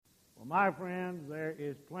My friends, there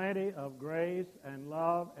is plenty of grace and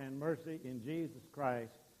love and mercy in Jesus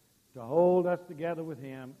Christ to hold us together with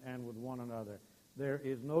Him and with one another. There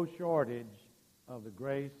is no shortage of the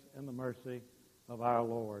grace and the mercy of our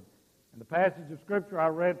Lord. In the passage of Scripture I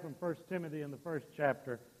read from 1 Timothy in the first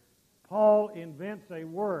chapter, Paul invents a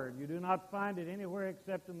word. You do not find it anywhere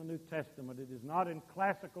except in the New Testament. It is not in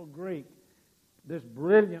classical Greek. This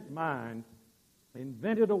brilliant mind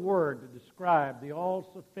invented a word to describe the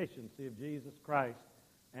all-sufficiency of Jesus Christ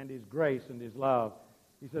and His grace and His love.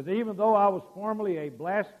 He says, even though I was formerly a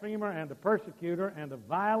blasphemer and a persecutor and a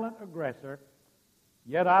violent aggressor,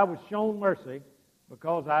 yet I was shown mercy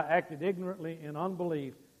because I acted ignorantly in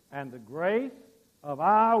unbelief, and the grace of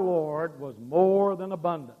our Lord was more than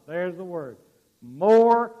abundant. There's the word.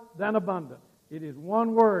 More than abundant. It is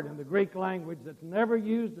one word in the Greek language that's never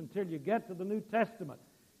used until you get to the New Testament.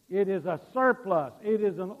 It is a surplus. It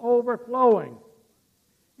is an overflowing.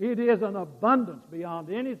 It is an abundance beyond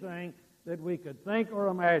anything that we could think or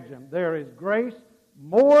imagine. There is grace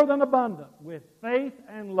more than abundant with faith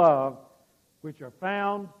and love which are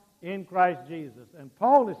found in Christ Jesus. And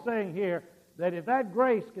Paul is saying here that if that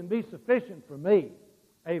grace can be sufficient for me,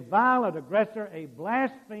 a violent aggressor, a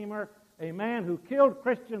blasphemer, a man who killed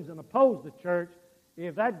Christians and opposed the church,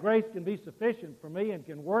 if that grace can be sufficient for me and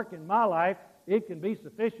can work in my life, it can be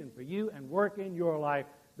sufficient for you and work in your life.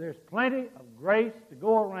 There's plenty of grace to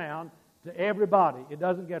go around to everybody. It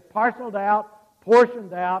doesn't get parceled out,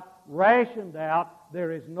 portioned out, rationed out.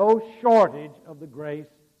 There is no shortage of the grace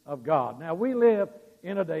of God. Now, we live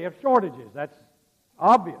in a day of shortages. That's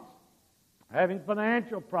obvious. Having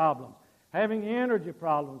financial problems, having energy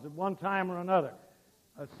problems at one time or another.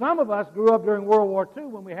 Some of us grew up during World War II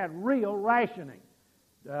when we had real rationing.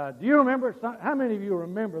 Do you remember, how many of you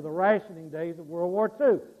remember the rationing days of World War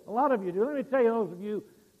II? A lot of you do. Let me tell you, those of you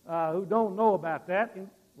who don't know about that,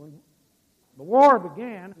 when the war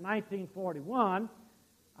began in 1941,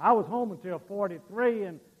 I was home until 43,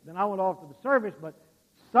 and then I went off to the service, but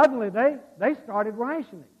suddenly they started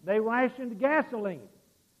rationing. They rationed gasoline.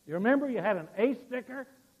 You remember you had an A sticker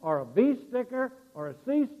or a B sticker or a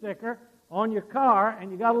C sticker on your car, and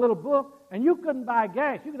you got a little book, and you couldn't buy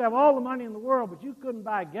gas. You could have all the money in the world, but you couldn't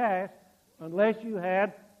buy gas unless you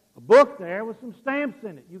had a book there with some stamps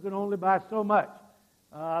in it. You could only buy so much.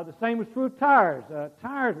 The same was true of tires.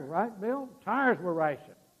 Tires were, right, Bill? Tires were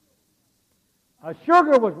rationed.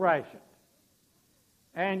 Sugar was rationed.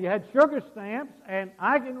 And you had sugar stamps, and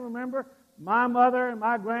I can remember my mother and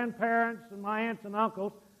my grandparents and my aunts and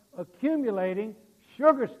uncles accumulating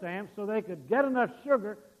sugar stamps so they could get enough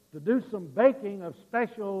sugar to do some baking of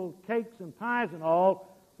special cakes and pies and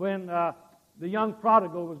all when the young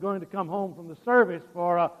prodigal was going to come home from the service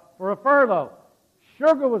for a furlough.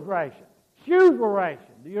 Sugar was rationed. Shoes were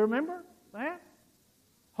rationed. Do you remember that?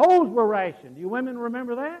 Hose were rationed. Do you women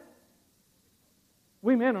remember that?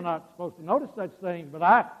 We men are not supposed to notice such things, but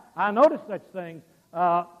I noticed such things.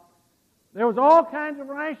 There was all kinds of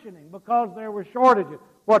rationing because there were shortages.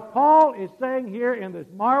 What Paul is saying here in this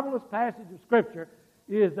marvelous passage of Scripture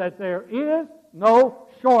is that there is no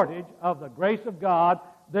shortage of the grace of God.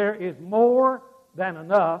 There is more than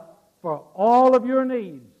enough for all of your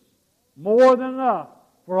needs, more than enough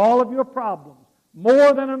for all of your problems,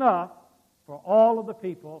 more than enough for all of the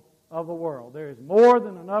people of the world. There is more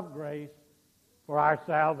than enough grace for our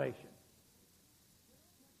salvation.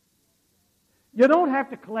 You don't have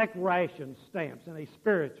to collect ration stamps in a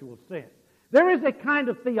spiritual sense. There is a kind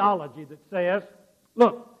of theology that says,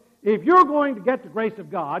 look, if you're going to get the grace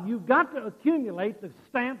of God, you've got to accumulate the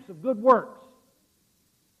stamps of good works,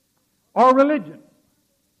 or religion,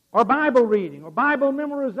 or Bible reading, or Bible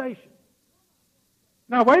memorization.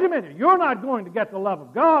 Now, wait a minute. You're not going to get the love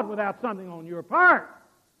of God without something on your part.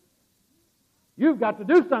 You've got to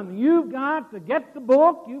do something. You've got to get the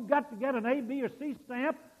book. You've got to get an A, B, or C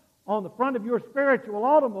stamp on the front of your spiritual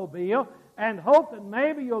automobile and hope that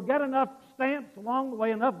maybe you'll get enough stamps along the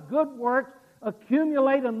way, enough good works,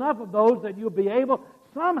 accumulate enough of those that you'll be able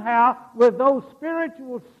somehow with those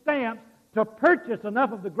spiritual stamps to purchase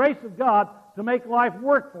enough of the grace of God to make life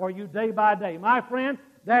work for you day by day. My friend,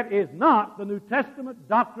 that is not the New Testament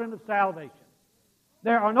doctrine of salvation.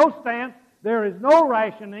 There are no stamps, there is no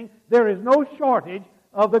rationing, there is no shortage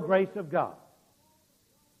of the grace of God.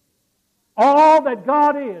 All that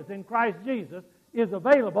God is in Christ Jesus is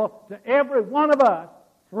available to every one of us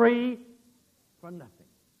free for nothing.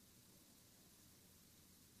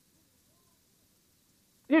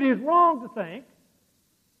 It is wrong to think,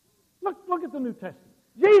 look at the New Testament.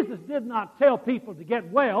 Jesus did not tell people to get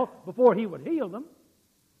well before He would heal them.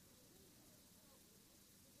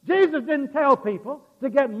 Jesus didn't tell people to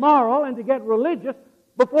get moral and to get religious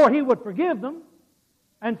before He would forgive them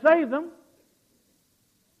and save them.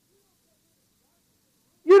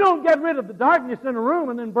 You don't get rid of the darkness in a room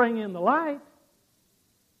and then bring in the light.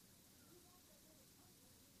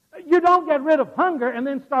 You don't get rid of hunger and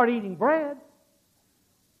then start eating bread.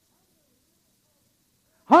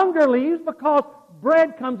 Hunger leaves because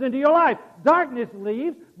bread comes into your life. Darkness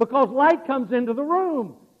leaves because light comes into the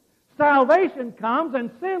room. Salvation comes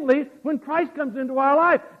and sin leaves when Christ comes into our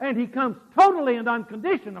life. And He comes totally and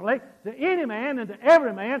unconditionally to any man and to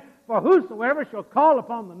every man. For whosoever shall call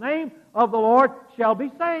upon the name of the Lord shall be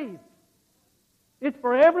saved. It's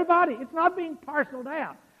for everybody. It's not being parceled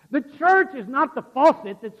out. The church is not the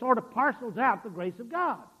faucet that sort of parcels out the grace of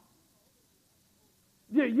God.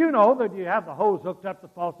 You know that you have the hose hooked up to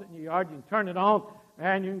the faucet in your yard. You can turn it on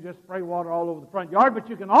and you can just spray water all over the front yard. But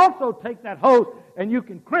you can also take that hose and you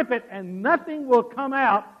can crimp it and nothing will come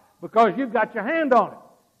out because you've got your hand on it.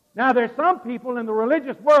 Now there's some people in the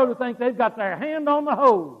religious world who think they've got their hand on the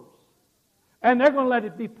hose. And they're going to let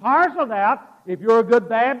it be parceled out. If you're a good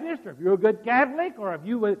Baptist, or if you're a good Catholic, or if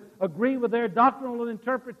you agree with their doctrinal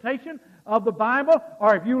interpretation of the Bible,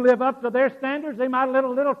 or if you live up to their standards, they might let a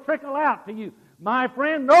little trickle out to you. My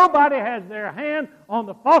friend, nobody has their hand on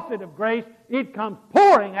the faucet of grace. It comes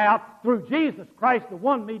pouring out through Jesus Christ, the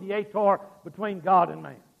one mediator between God and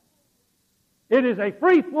man. It is a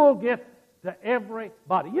free, full gift to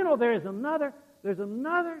everybody. You know, there's another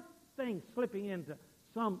thing slipping into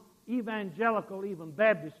some evangelical, even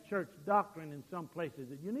Baptist church doctrine in some places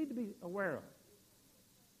that you need to be aware of.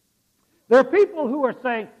 There are people who are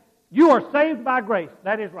saying, you are saved by grace.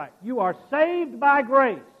 That is right. You are saved by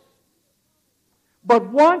grace.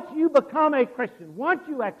 But once you become a Christian, once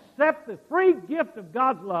you accept the free gift of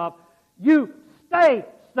God's love, you stay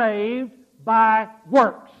saved by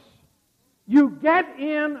works. You get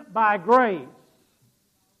in by grace.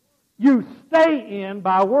 You stay in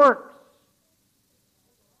by works.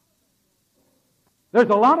 There's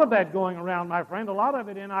a lot of that going around, my friend, a lot of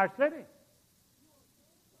it in our city.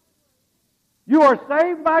 You are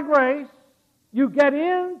saved by grace. You get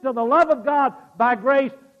into the love of God by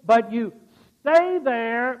grace, but you stay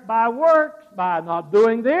there by works, by not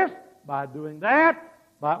doing this, by doing that,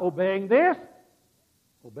 by obeying this,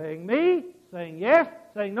 obeying me, saying yes,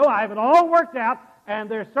 saying no. I have it all worked out, and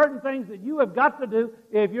there are certain things that you have got to do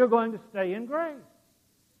if you're going to stay in grace.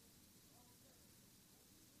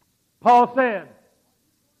 Paul said,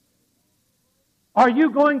 are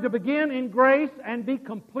you going to begin in grace and be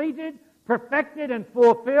completed, perfected, and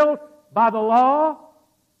fulfilled by the law?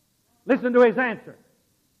 Listen to his answer.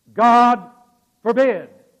 God forbid.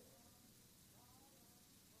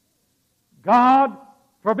 God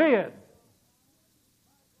forbid.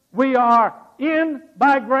 We are in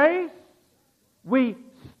by grace, we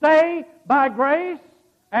stay by grace,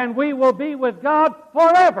 and we will be with God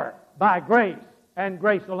forever by grace and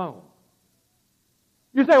grace alone.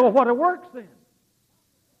 You say, well, what are works then?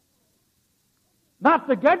 Not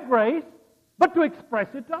to get grace, but to express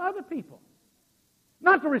it to other people.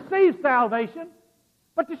 Not to receive salvation,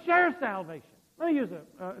 but to share salvation. Let me use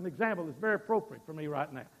an example that's very appropriate for me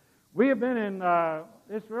right now. We have been in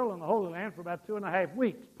Israel and the Holy Land for about 2.5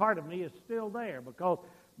 weeks. Part of me is still there because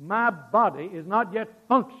my body is not yet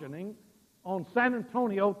functioning on San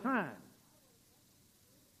Antonio time.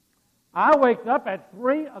 I waked up at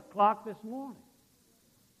 3 o'clock this morning.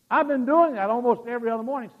 I've been doing that almost every other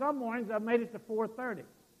morning. Some mornings I've made it to 4:30.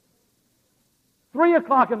 3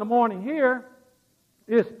 o'clock in the morning here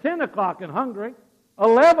is 10 o'clock in Hungary,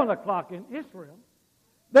 11 o'clock in Israel.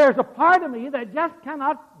 There's a part of me that just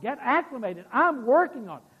cannot get acclimated. I'm working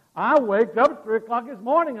on it. I waked up at 3 o'clock this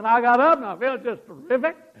morning and I got up and I felt just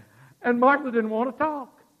terrific. And Martha didn't want to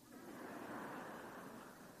talk.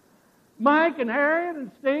 Mike and Harriet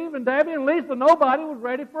and Steve and Debbie and Lisa, nobody was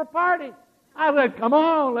ready for a party. I said, come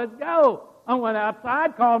on, let's go. I went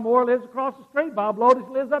outside. Carl Moore lives across the street. Bob Lotus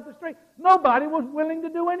lives up the street. Nobody was willing to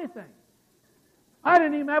do anything. I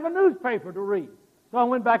didn't even have a newspaper to read. So I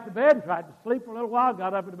went back to bed and tried to sleep for a little while.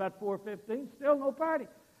 Got up at about 4:15. Still no party.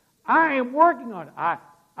 I am working on it.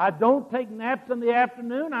 I don't take naps in the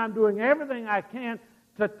afternoon. I'm doing everything I can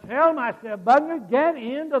to tell myself, Bugner, get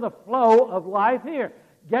into the flow of life here.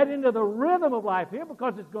 Get into the rhythm of life here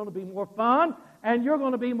because it's going to be more fun and you're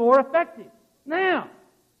going to be more effective. Now,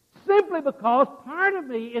 simply because part of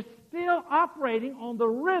me is still operating on the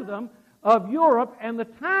rhythm of Europe and the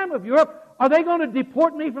time of Europe, are they going to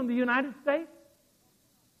deport me from the United States?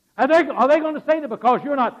 Are they going to say that because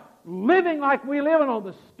you're not living like we live and on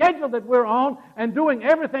the schedule that we're on and doing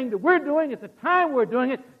everything that we're doing at the time we're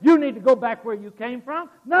doing it, you need to go back where you came from?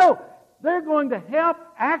 No. They're going to help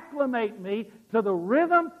acclimate me to the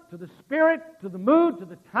rhythm, to the spirit, to the mood, to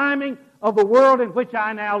the timing of the world in which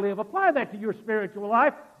I now live. Apply that to your spiritual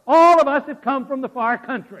life. All of us have come from the far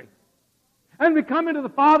country. And we come into the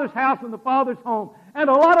Father's house and the Father's home. And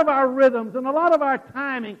a lot of our rhythms and a lot of our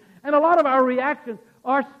timing and a lot of our reactions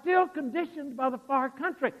are still conditioned by the far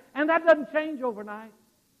country. And that doesn't change overnight.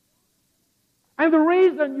 And the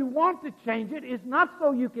reason you want to change it is not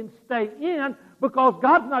so you can stay in, because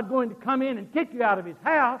God's not going to come in and kick you out of His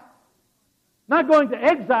house, not going to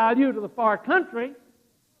exile you to the far country.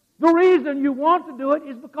 The reason you want to do it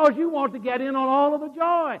is because you want to get in on all of the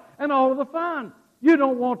joy and all of the fun. You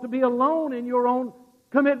don't want to be alone in your own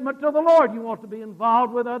commitment to the Lord. You want to be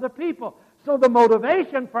involved with other people. So the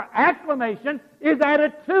motivation for acclamation is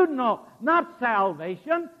attitudinal, not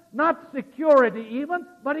salvation, not security even,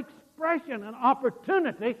 but expression and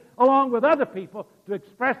opportunity along with other people to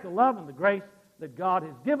express the love and the grace that God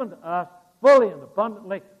has given to us fully and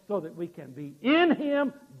abundantly, so that we can be in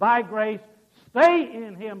Him by grace, stay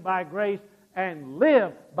in Him by grace, and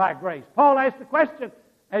live by grace. Paul asked the question,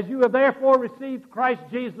 as you have therefore received Christ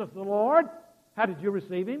Jesus the Lord, how did you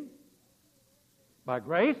receive Him? By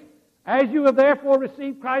grace. As you have therefore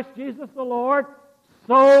received Christ Jesus the Lord,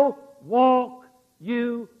 so walk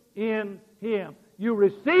you in Him. You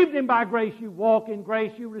received Him by grace, you walk in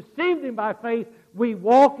grace. You received Him by faith, we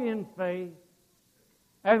walk in faith.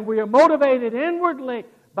 And we are motivated inwardly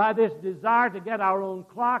by this desire to get our own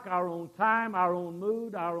clock, our own time, our own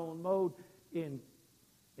mood, our own mode in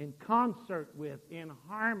concert with, in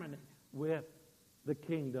harmony with the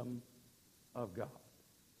kingdom of God.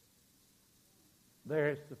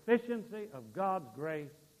 There is sufficiency of God's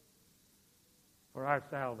grace for our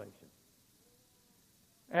salvation.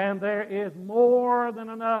 And there is more than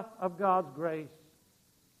enough of God's grace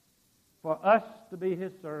for us to be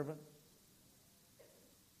His servants.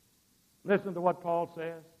 Listen to what Paul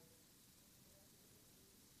says.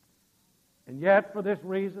 And yet, for this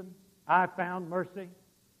reason, I found mercy,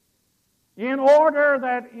 in order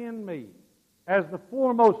that in me, as the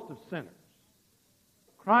foremost of sinners,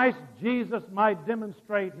 Christ Jesus might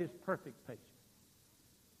demonstrate His perfect patience.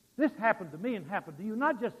 This happened to me and happened to you,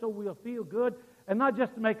 not just so we'll feel good and not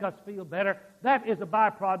just to make us feel better. That is a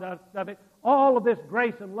byproduct of it. All of this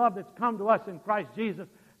grace and love that's come to us in Christ Jesus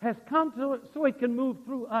has come to it so it can move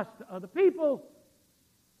through us to other people.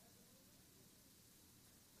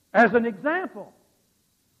 As an example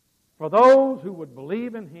for those who would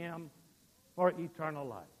believe in Him for eternal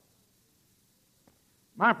life.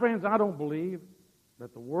 My friends, I don't believe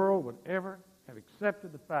that the world would ever have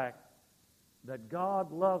accepted the fact that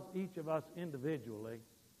God loves each of us individually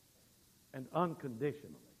and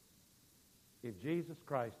unconditionally if Jesus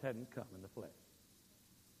Christ hadn't come in the flesh.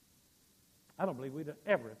 I don't believe we'd have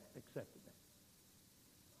ever accepted that.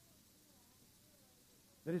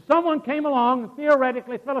 That if someone came along and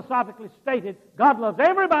theoretically, philosophically stated, God loves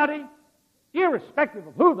everybody, irrespective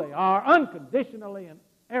of who they are, unconditionally and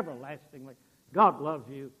everlastingly, God loves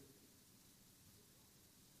you,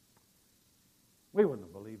 we wouldn't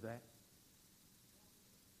have believed that.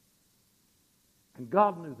 And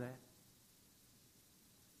God knew that.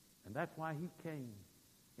 And that's why He came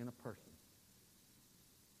in a person,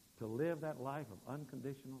 to live that life of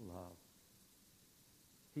unconditional love.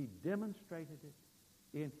 He demonstrated it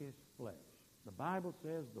in His flesh. The Bible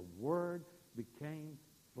says the Word became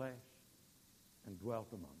flesh and dwelt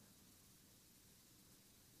among us.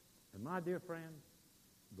 And my dear friends,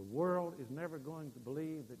 the world is never going to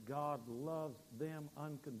believe that God loves them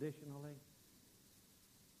unconditionally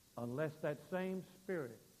unless that same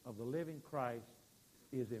Spirit of the living Christ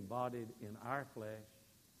is embodied in our flesh,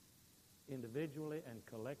 individually and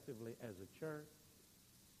collectively as a church.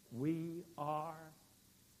 We are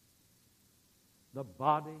the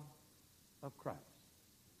body of Christ.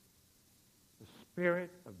 The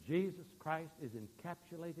Spirit of Jesus Christ is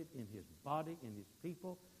encapsulated in His body, in His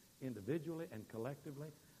people, individually and collectively.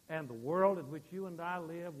 And the world in which you and I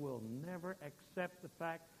live will never accept the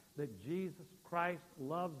fact that Jesus Christ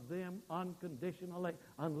loves them unconditionally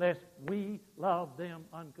unless we love them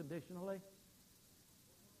unconditionally.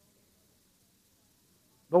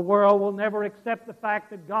 The world will never accept the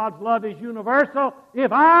fact that God's love is universal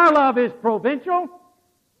if our love is provincial,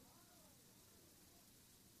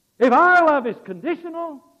 if our love is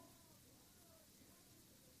conditional.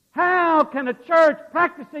 How can a church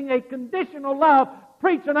practicing a conditional love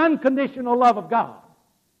preach an unconditional love of God?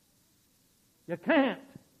 You can't.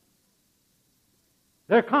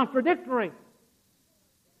 They're contradictory.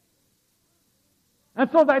 And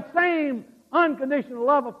so that same unconditional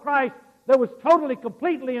love of Christ that was totally,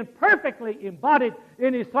 completely, and perfectly embodied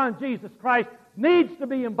in His Son, Jesus Christ, needs to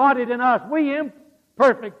be embodied in us. We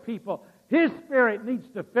imperfect people. His Spirit needs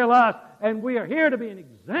to fill us, and we are here to be an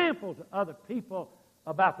example to other people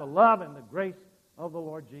about the love and the grace of the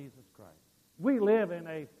Lord Jesus Christ. We live in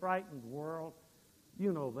a frightened world.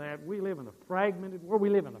 You know that. We live in a fragmented world. We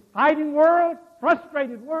live in a fighting world,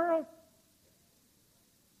 frustrated world.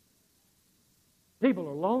 People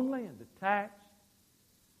are lonely and detached.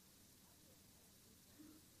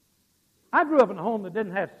 I grew up in a home that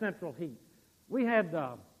didn't have central heat. We had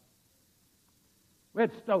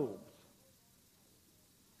stoves.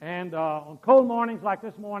 And on cold mornings like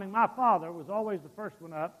this morning, my father was always the first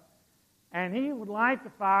one up, and he would light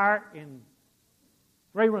the fire in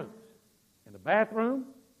 3 rooms. In the bathroom,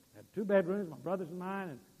 had 2 bedrooms, my brother's and mine,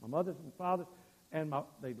 and my mother's and father's. And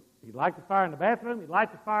he'd light the fire in the bathroom. He'd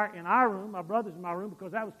light the fire in our room, my brother's and my room,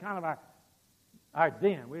 because that was kind of our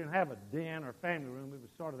den. We didn't have a den or family room. It was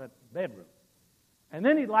sort of that bedroom. And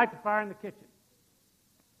then he'd light the fire in the kitchen.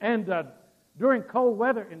 And during cold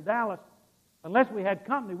weather in Dallas, unless we had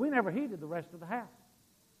company, we never heated the rest of the house.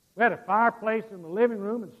 We had a fireplace in the living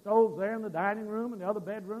room and stoves there in the dining room and the other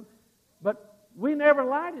bedroom. But we never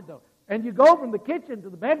lighted those. And you go from the kitchen to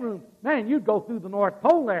the bedroom, man, you'd go through the North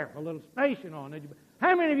Pole there for a little space, you know.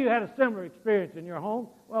 How many of you had a similar experience in your home?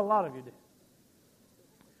 Well, a lot of you did.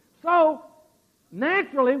 So,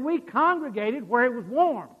 naturally, we congregated where it was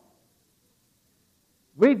warm.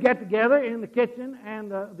 We'd get together in the kitchen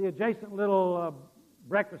and the adjacent little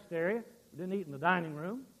breakfast area. We didn't eat in the dining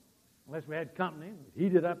room unless we had company. We'd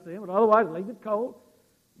heat it up then, but otherwise leave it cold.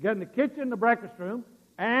 Get in the kitchen, the breakfast room,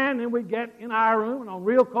 and then we'd get in our room, and on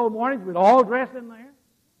real cold mornings, we'd all dress in there.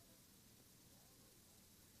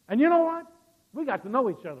 And you know what? We got to know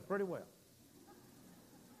each other pretty well.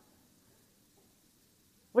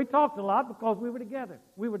 We talked a lot because we were together.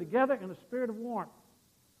 We were together in a spirit of warmth.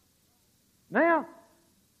 Now,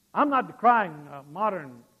 I'm not decrying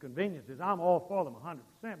modern conveniences. I'm all for them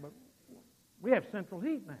 100%, but we have central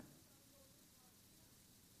heat now.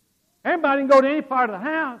 Everybody can go to any part of the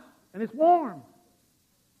house, and it's warm.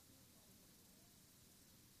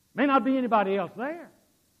 May not be anybody else there.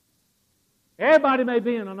 Everybody may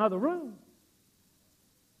be in another room.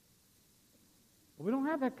 But we don't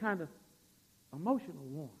have that kind of emotional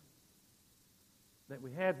warmth that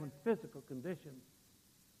we had when physical conditions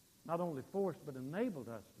not only forced but enabled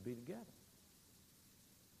us to be together.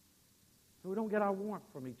 So we don't get our warmth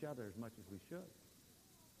from each other as much as we should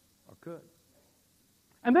or could.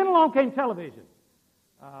 And then along came television.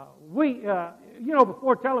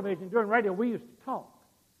 Before television, during radio, we used to talk.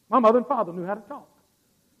 My mother and father knew how to talk.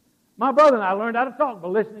 My brother and I learned how to talk by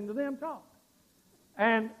listening to them talk.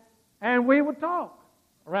 And we would talk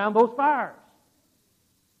around those fires.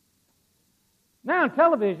 Now on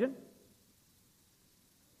television,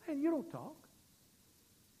 man, you don't talk.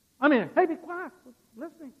 I mean, hey, be quiet,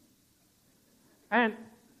 listening. And,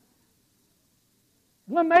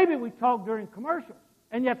 well, maybe we talk during commercials.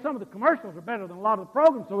 And yet some of the commercials are better than a lot of the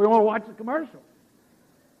programs, so we want to watch the commercials.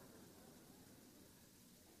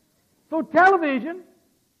 So television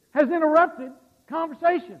has interrupted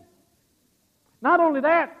conversation. Not only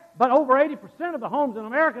that, but over 80% of the homes in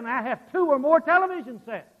America now have 2 or more television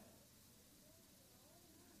sets.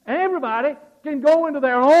 Everybody can go into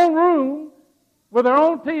their own room with their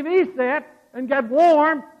own TV set and get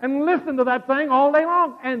warm and listen to that thing all day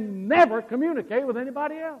long and never communicate with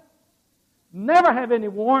anybody else. Never have any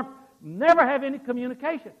warmth, never have any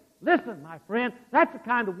communication. Listen, my friend, that's the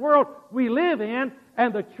kind of world we live in,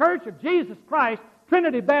 and the Church of Jesus Christ,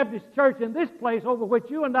 Trinity Baptist Church in this place over which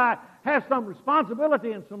you and I have some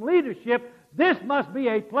responsibility and some leadership, this must be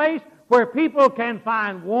a place where people can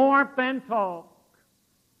find warmth and talk.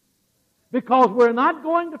 Because we're not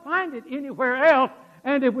going to find it anywhere else,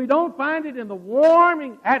 and if we don't find it in the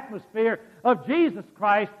warming atmosphere of Jesus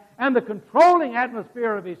Christ, and the controlling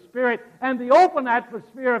atmosphere of His Spirit, and the open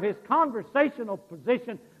atmosphere of His conversational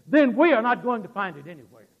position, then we are not going to find it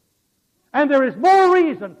anywhere. And there is more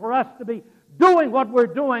reason for us to be doing what we're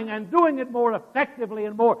doing, and doing it more effectively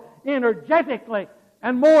and more energetically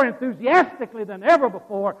and more enthusiastically than ever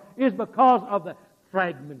before, is because of the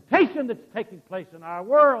fragmentation that's taking place in our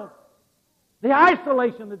world. The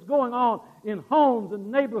isolation that's going on in homes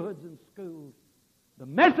and neighborhoods and schools. The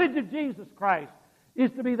message of Jesus Christ is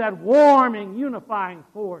to be that warming, unifying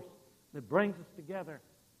force that brings us together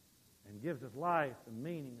and gives us life and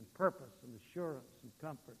meaning and purpose and assurance and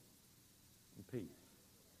comfort and peace.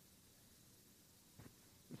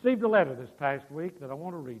 Received a letter this past week that I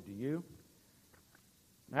want to read to you.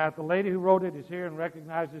 Now, if the lady who wrote it is here and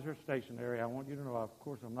recognizes her stationery, I want you to know, of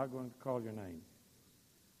course, I'm not going to call your name.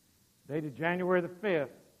 dated January the 5th.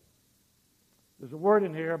 There's a word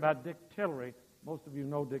in here about Dick Tillery. Most of you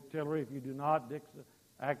know Dick Tillery. If you do not, Dick's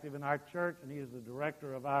active in our church, and he is the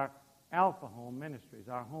director of our Alpha Home Ministries,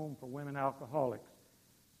 our home for women alcoholics,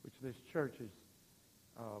 which this church has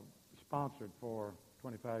sponsored for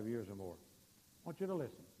 25 years or more. I want you to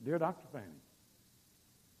listen. Dear Dr. Fanning,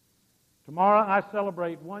 tomorrow I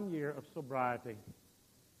celebrate 1 year of sobriety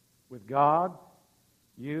with God,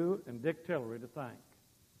 you, and Dick Tillery to thank.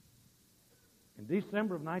 In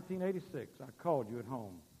December of 1986, I called you at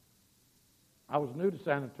home. I was new to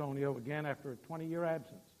San Antonio again after a 20-year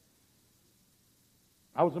absence.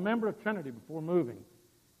 I was a member of Trinity before moving.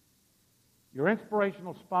 Your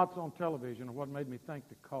inspirational spots on television are what made me think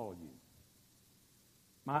to call you.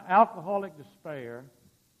 My alcoholic despair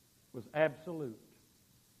was absolute.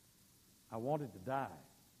 I wanted to die.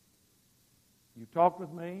 You talked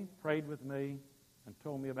with me, prayed with me, and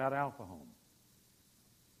told me about Alpha Home.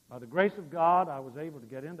 By the grace of God, I was able to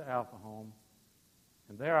get into Alpha Home,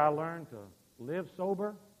 and there I learned to live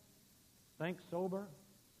sober, think sober,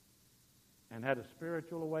 and had a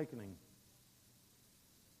spiritual awakening.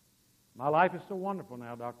 My life is so wonderful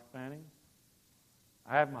now, Dr. Fanning.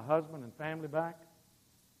 I have my husband and family back,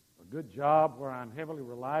 a good job where I'm heavily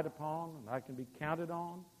relied upon and I can be counted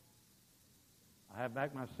on. I have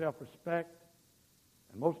back my self-respect,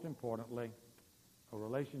 and most importantly, a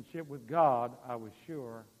relationship with God I was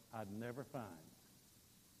sure I'd never find.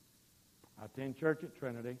 I attend church at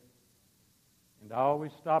Trinity, and I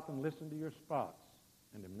always stop and listen to your spots,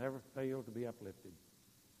 and have never failed to be uplifted.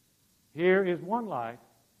 Here is one life,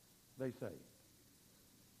 they say.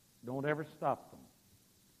 Don't ever stop them.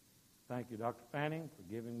 Thank you, Dr. Fanning,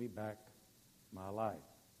 for giving me back my life.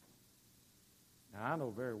 Now, I know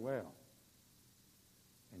very well,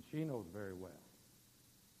 and she knows very well,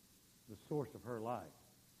 the source of her life.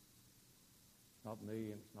 It's not me,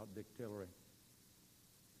 and it's not Dick Tillery.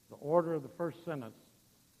 The order of the first sentence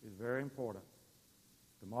is very important.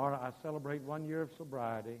 Tomorrow I celebrate 1 year of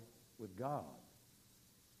sobriety with God,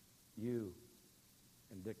 you,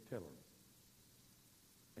 and Dick Tillery,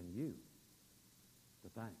 and you to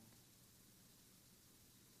thank.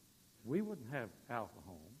 We wouldn't have Alpha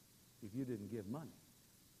Home if you didn't give money.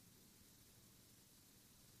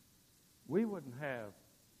 We wouldn't have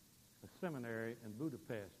a seminary in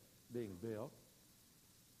Budapest being built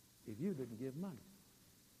if you didn't give money,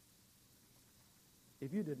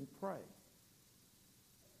 if you didn't pray,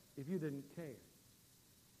 if you didn't care.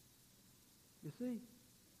 You see,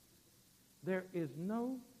 there is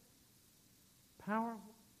no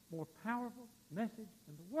more powerful message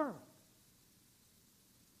in the world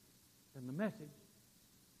than the message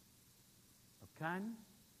of kindness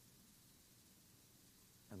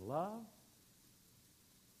and love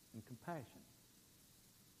and compassion.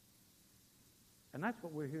 And that's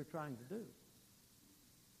what we're here trying to do.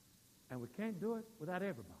 And we can't do it without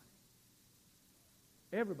everybody.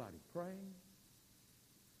 Everybody praying,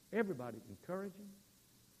 everybody encouraging,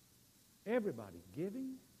 everybody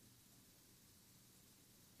giving,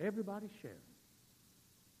 everybody sharing.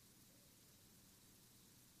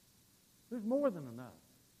 There's more than enough.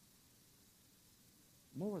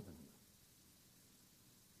 More than enough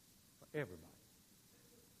for everybody.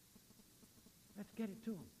 Let's get it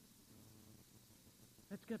to them.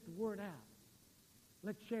 Let's get the word out.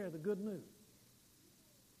 Let's share the good news.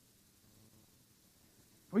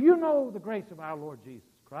 For you know the grace of our Lord Jesus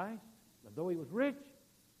Christ, that though he was rich,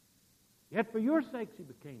 yet for your sakes he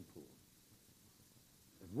became poor,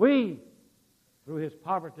 that we, through his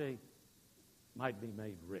poverty, might be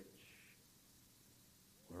made rich.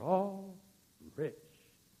 We're all rich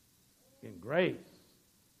in grace,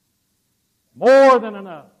 more than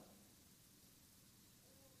enough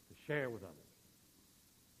to share with others.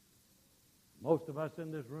 Most of us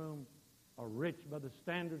in this room are rich by the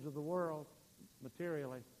standards of the world,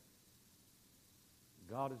 materially.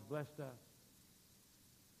 God has blessed us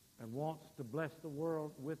and wants to bless the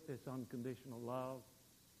world with this unconditional love,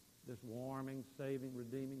 this warming, saving,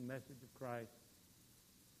 redeeming message of Christ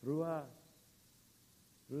through us,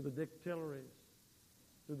 through the Dick Tillerys,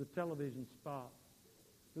 through the television spots,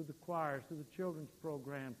 through the choirs, through the children's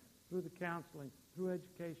program, through the counseling, through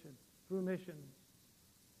education, through missions,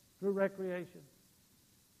 through recreation.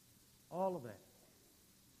 All of that,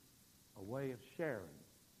 a way of sharing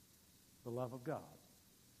the love of God,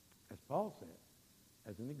 as Paul said,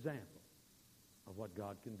 as an example of what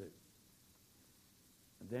God can do.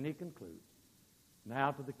 And then he concludes,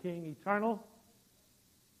 now to the King eternal,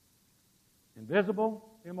 invisible,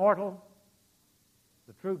 immortal,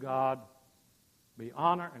 the true God, be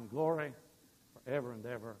honor and glory forever and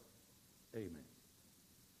ever. Amen.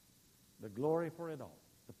 The glory for it all,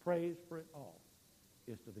 The praise for it all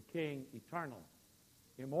is to the King, eternal,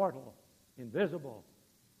 immortal, invisible,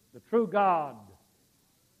 the true God.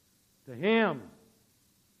 To Him,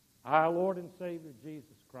 our Lord and Savior,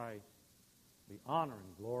 Jesus Christ, be honor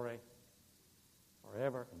and glory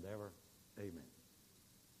forever and ever. Amen.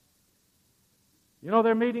 You know,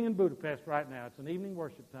 they're meeting in Budapest right now. It's an evening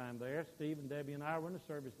worship time there. Steve and Debbie and I were in a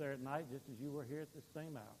service there at night, just as you were here at this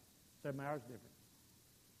same hour. 7 hours difference.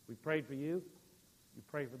 We prayed for you. You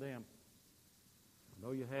pray for them. I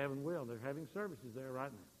know you have and will. They're having services there right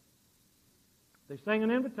now. They sang an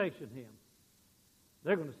invitation hymn.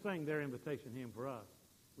 They're going to sing their invitation hymn for us.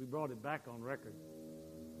 We brought it back on record.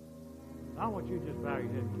 I want you to just bow your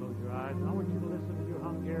head and close your eyes. I want you to listen to your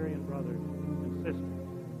Hungarian brothers and sisters.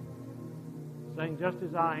 Sing, just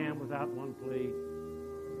as I am, without one plea,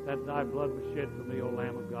 that thy blood was shed for me, O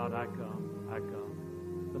Lamb of God, I come, I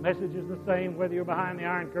come. The message is the same whether you're behind the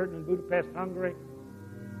Iron Curtain in Budapest, Hungary,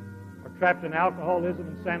 or trapped in alcoholism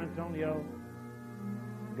in San Antonio.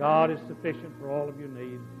 God is sufficient for all of your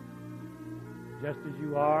needs. Just as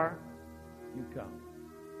you are, you come.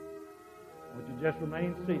 Would you just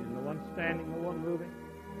remain seated? No one standing, no one moving.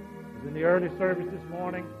 As in the early service this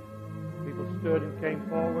morning, people stood and came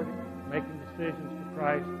forward, making decisions for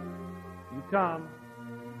Christ. You come,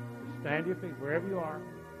 just stand to your feet wherever you are.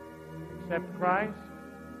 Accept Christ.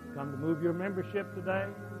 Come to move your membership today.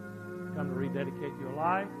 Come to rededicate your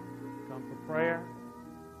life. Come for prayer.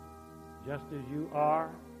 Just as you are,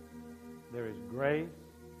 there is grace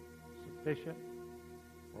sufficient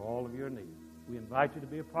for all of your needs. We invite you to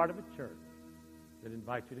be a part of a church that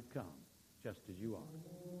invites you to come just as you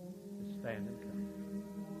are. Just stand and come.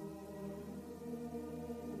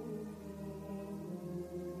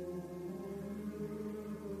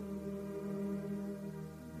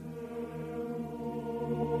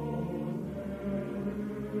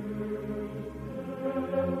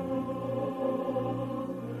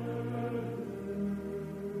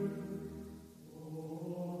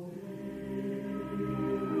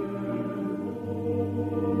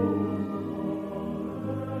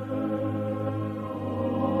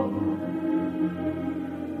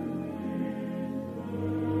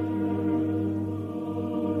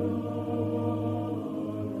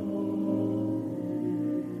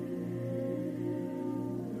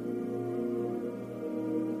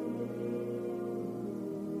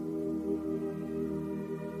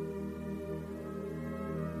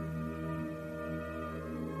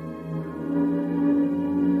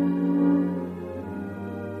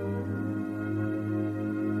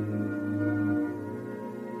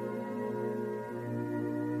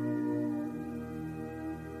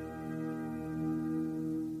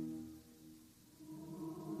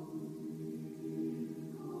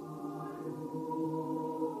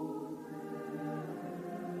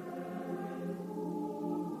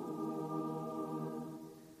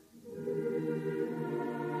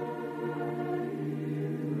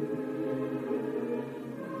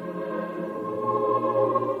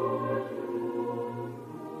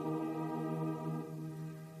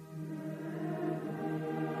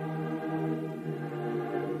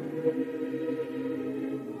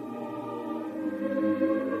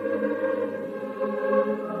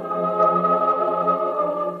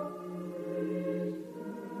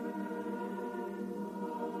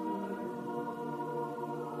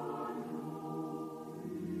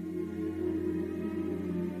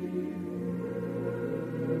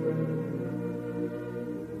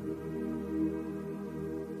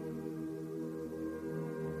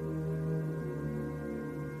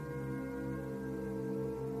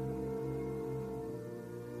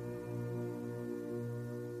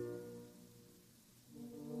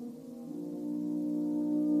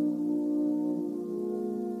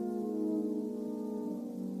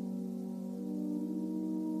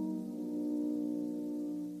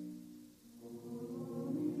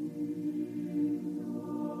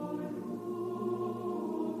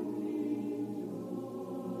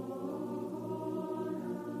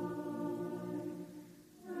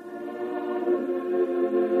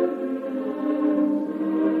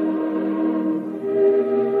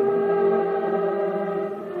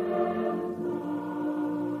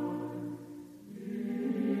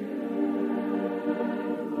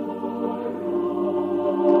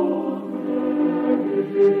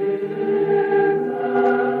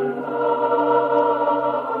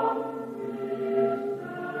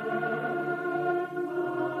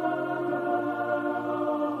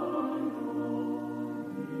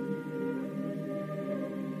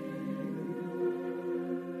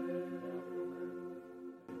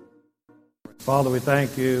 Father, we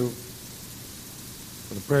thank you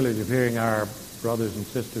for the privilege of hearing our brothers and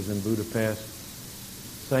sisters in Budapest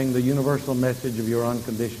saying the universal message of your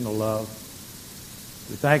unconditional love.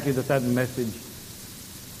 We thank you that that message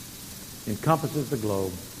encompasses the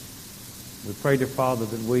globe. We pray, dear Father,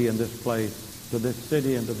 that we in this place, to this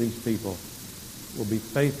city and to these people, will be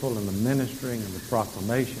faithful in the ministering and the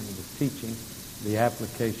proclamation, the teaching, the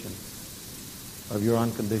application of your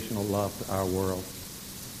unconditional love to our world.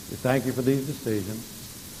 We thank you for these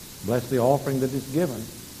decisions. Bless the offering that is given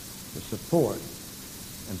to support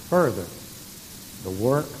and further the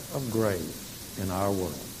work of grace in our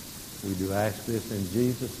world. We do ask this in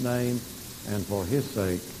Jesus' name and for his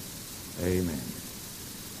sake. Amen.